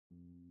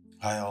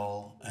Hi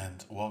all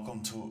and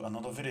welcome to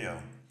another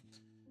video.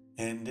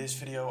 In this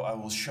video I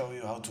will show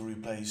you how to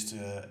replace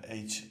the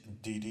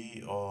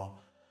HDD or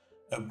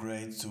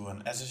upgrade to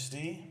an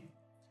SSD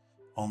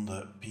on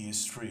the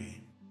PS3.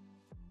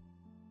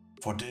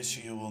 For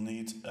this you will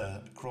need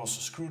a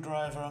cross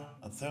screwdriver,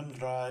 a thumb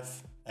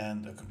drive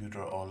and a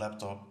computer or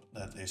laptop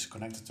that is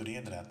connected to the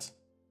internet.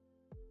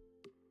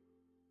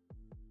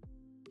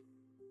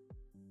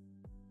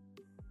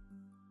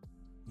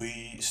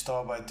 We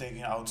start by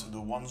taking out the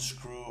one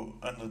screw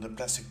under the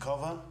plastic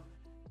cover.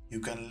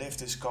 You can lift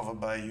this cover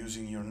by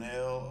using your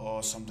nail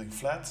or something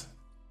flat.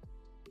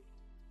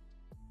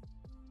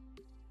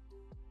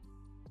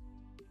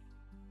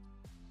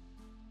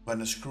 When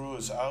the screw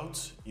is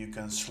out, you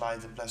can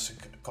slide the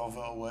plastic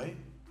cover away.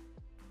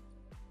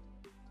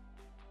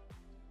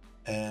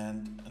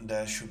 And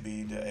there should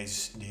be the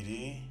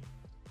HDD.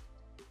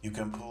 You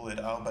can pull it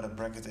out by the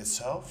bracket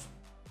itself.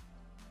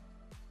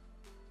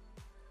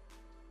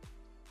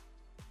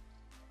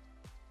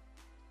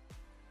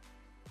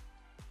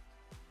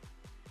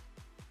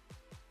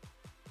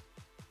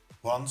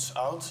 Once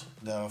out,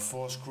 there are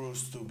 4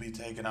 screws to be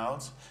taken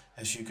out.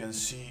 As you can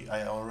see,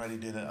 I already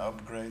did an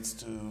upgrade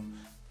to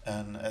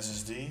an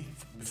SSD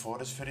before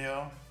this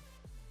video.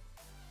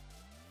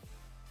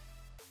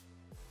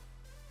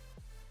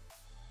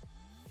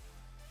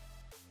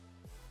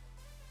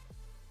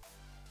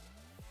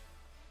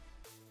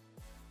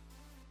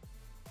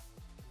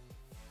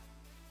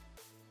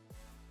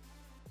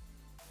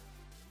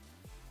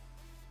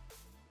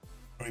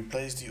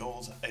 Replace the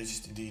old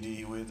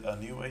HDD with a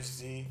new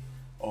HDD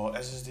or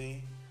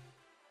SSD.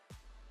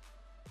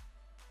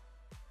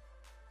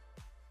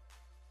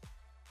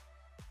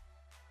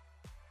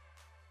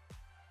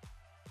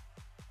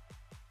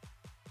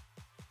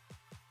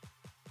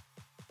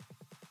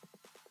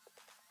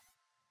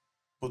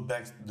 Put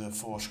back the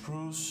 4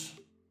 screws.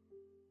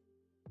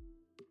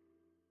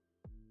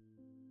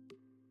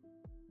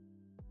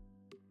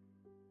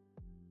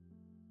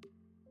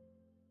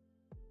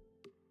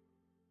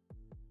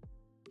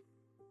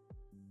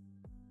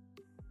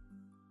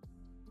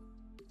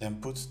 Then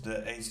put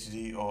the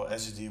HDD or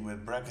SSD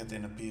with bracket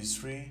in the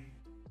PS3.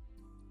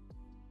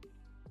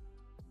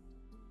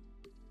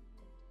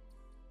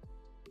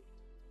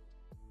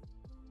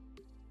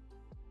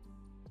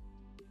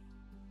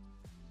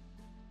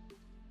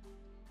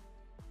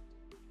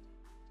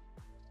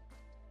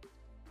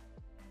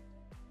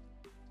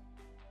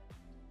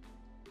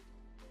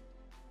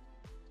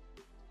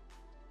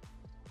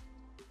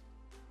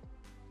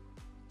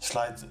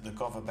 Slide the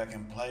cover back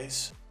in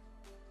place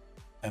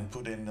and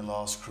put in the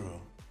last screw.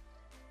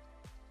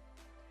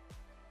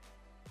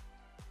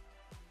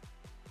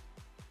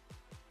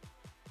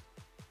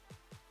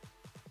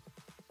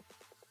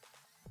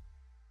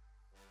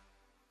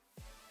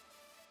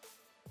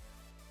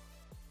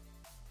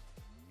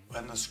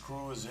 When the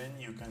screw is in,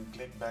 you can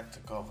click back the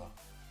cover.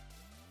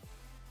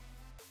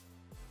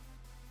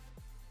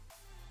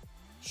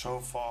 So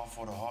far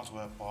for the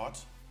hardware part.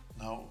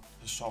 Now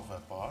the software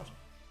part.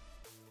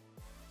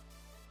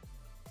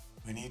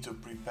 We need to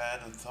prepare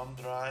the thumb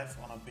drive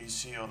on a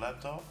PC or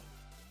laptop.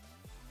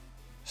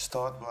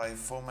 Start by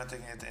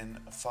formatting it in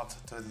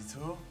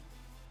FAT32.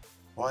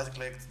 Right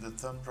click the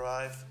thumb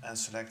drive and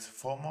select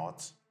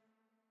Format.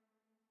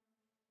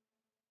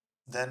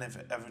 Then if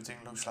everything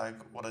looks like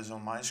what is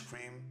on my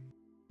screen,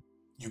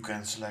 you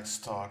can select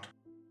Start.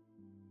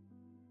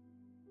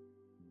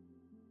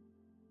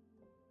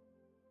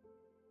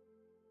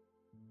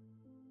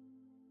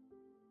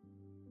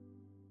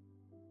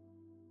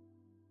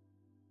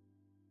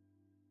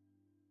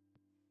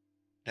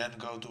 Then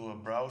go to a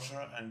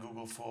browser and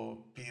Google for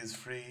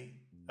PS3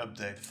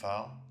 update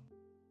file.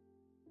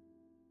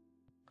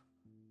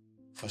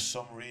 For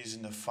some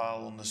reason the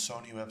file on the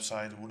Sony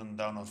website wouldn't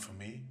download for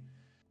me,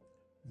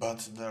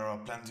 but there are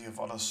plenty of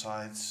other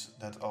sites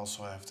that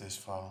also have this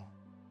file.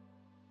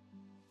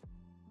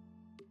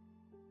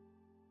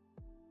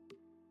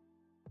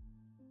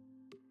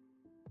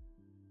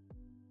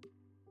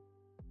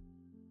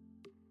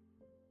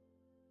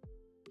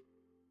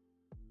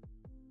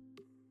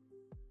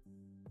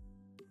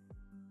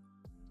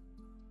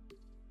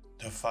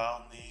 The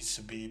file needs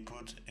to be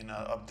put in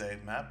an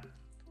update map,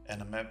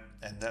 and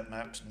that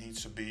map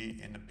needs to be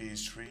in the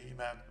PS3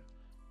 map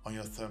on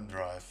your thumb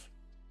drive.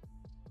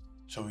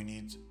 So we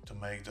need to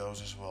make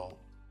those as well.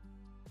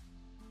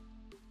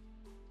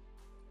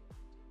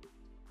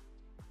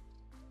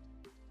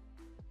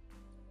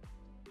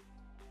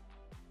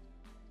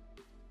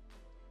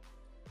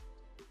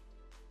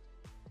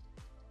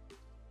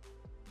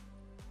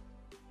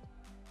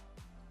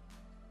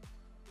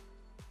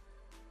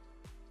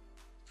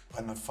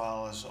 When the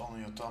file is on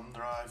your thumb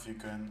drive, you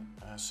can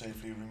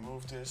safely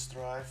remove this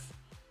drive,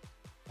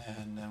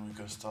 and then we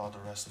can start the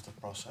rest of the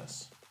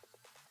process.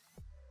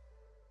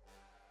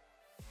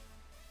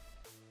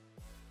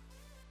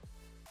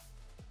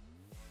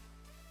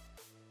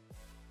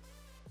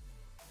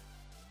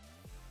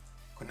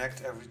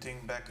 Connect everything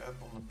back up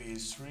on the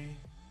PS3.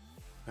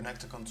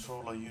 Connect the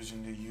controller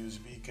using the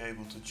USB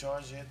cable to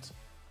charge it.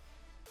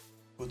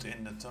 Put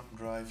in the thumb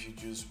drive you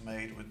just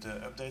made with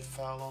the update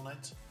file on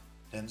it,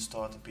 then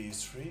start the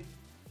PS3.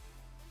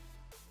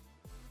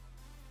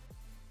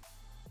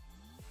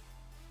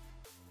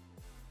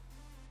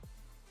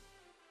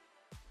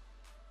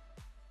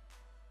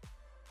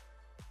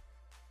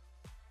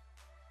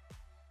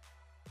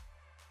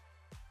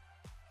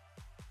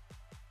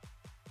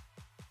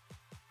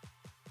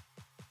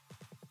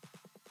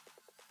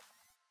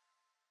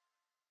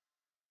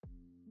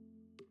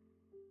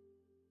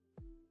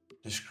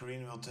 The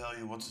screen will tell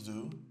you what to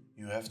do.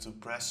 You have to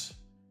press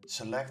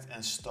select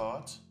and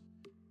start.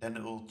 Then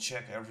it will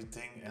check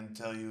everything and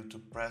tell you to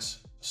press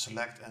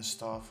select and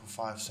start for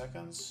 5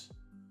 seconds.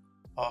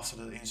 After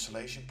the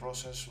installation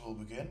process will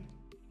begin.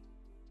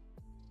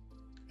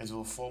 It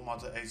will format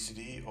the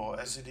HDD or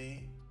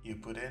SSD you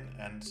put in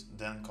and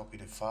then copy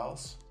the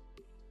files.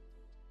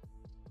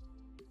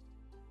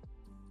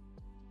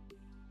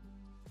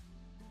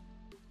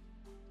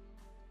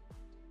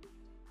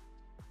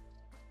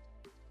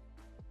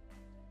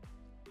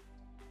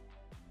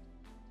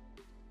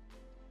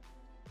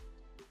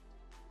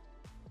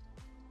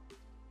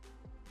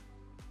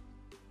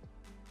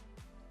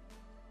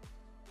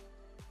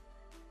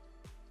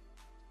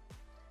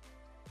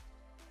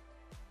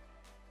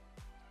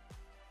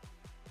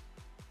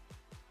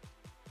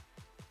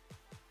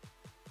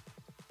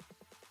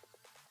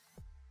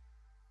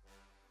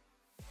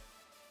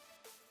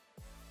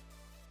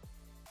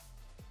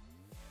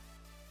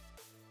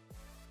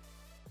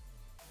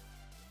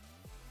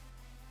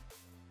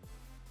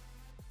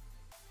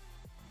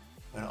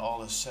 When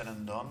all is said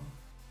and done,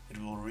 it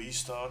will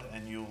restart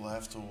and you will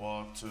have to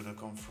walk through the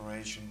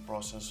configuration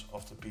process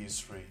of the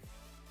PS3.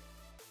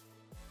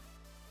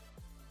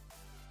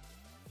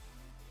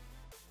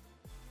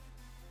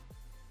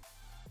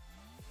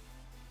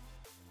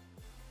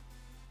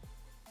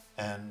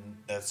 And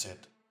that's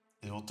it.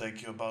 It will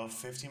take you about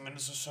 15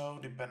 minutes or so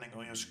depending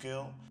on your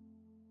skill,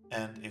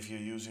 and if you're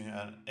using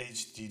an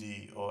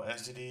HDD or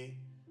SSD.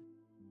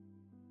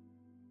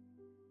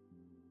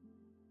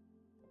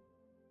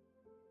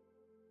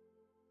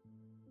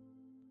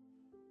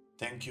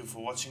 Thank you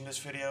for watching this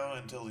video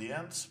until the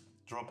end.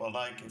 Drop a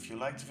like if you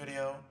liked the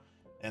video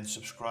and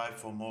subscribe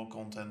for more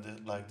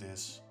content like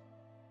this.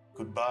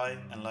 Goodbye,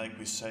 and like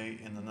we say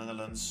in the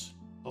Netherlands,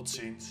 tot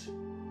ziens.